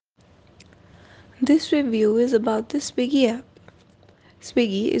This review is about the Swiggy app.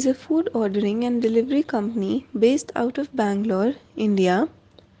 Swiggy is a food ordering and delivery company based out of Bangalore, India.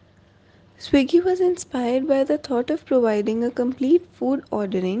 Swiggy was inspired by the thought of providing a complete food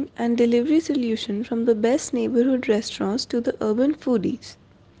ordering and delivery solution from the best neighborhood restaurants to the urban foodies.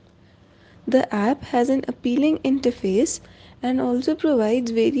 The app has an appealing interface and also provides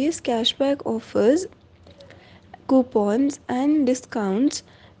various cashback offers, coupons, and discounts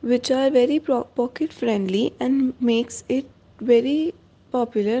which are very pocket friendly and makes it very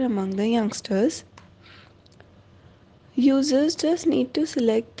popular among the youngsters. Users just need to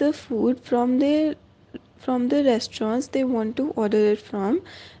select the food from the restaurants they want to order it from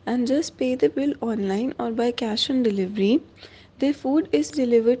and just pay the bill online or by cash on delivery. Their food is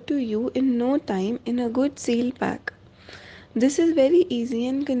delivered to you in no time in a good sealed pack. This is very easy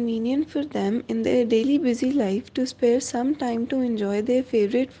and convenient for them in their daily busy life to spare some time to enjoy their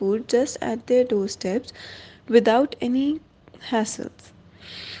favorite food just at their doorsteps without any hassles.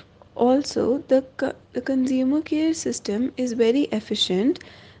 Also, the consumer care system is very efficient.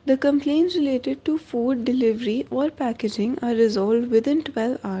 The complaints related to food delivery or packaging are resolved within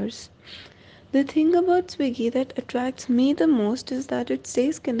 12 hours. The thing about Swiggy that attracts me the most is that it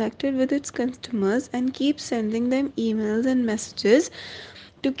stays connected with its customers and keeps sending them emails and messages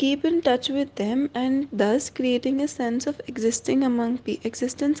to keep in touch with them and thus creating a sense of existence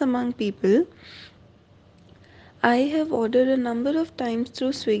among people. I have ordered a number of times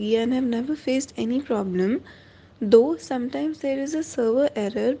through Swiggy and have never faced any problem. Though sometimes there is a server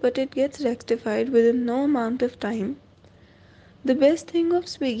error, but it gets rectified within no amount of time. The best thing of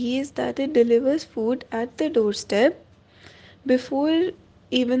Swiggy is that it delivers food at the doorstep before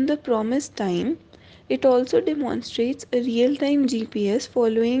even the promised time. It also demonstrates a real-time GPS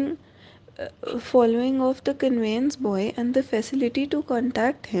following of the conveyance boy and the facility to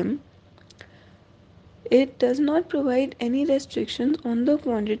contact him. It does not provide any restrictions on the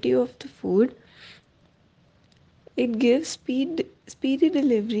quantity of the food. It gives speedy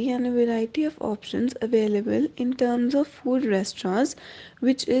delivery and a variety of options available in terms of food restaurants,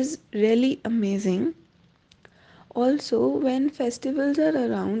 which is really amazing. Also, when festivals are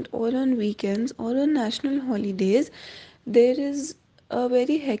around, or on weekends, or on national holidays, there is a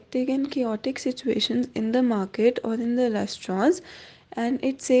very hectic and chaotic situations in the market or in the restaurants, and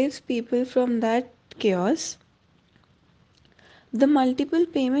it saves people from that chaos. The multiple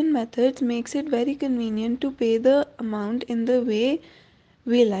payment methods makes it very convenient to pay the amount in the way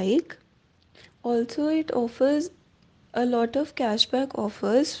we like. Also, it offers a lot of cashback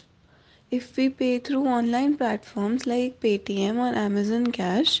offers if we pay through online platforms like Paytm or Amazon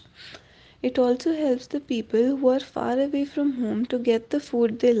Cash. It also helps the people who are far away from home to get the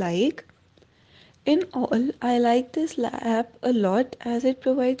food they like. In all, I like this app a lot as it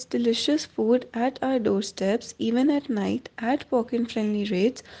provides delicious food at our doorsteps, even at night, at pocket friendly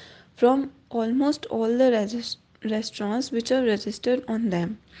rates from almost all the restaurants which are registered on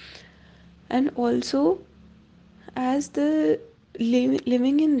them. And also, as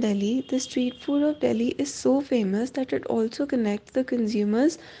living in Delhi, the street food of Delhi is so famous that it also connects the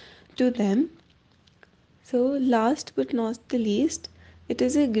consumers to them. So, last but not the least, it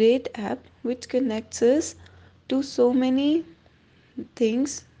is a great app which connects us to so many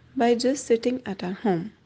things by just sitting at our home.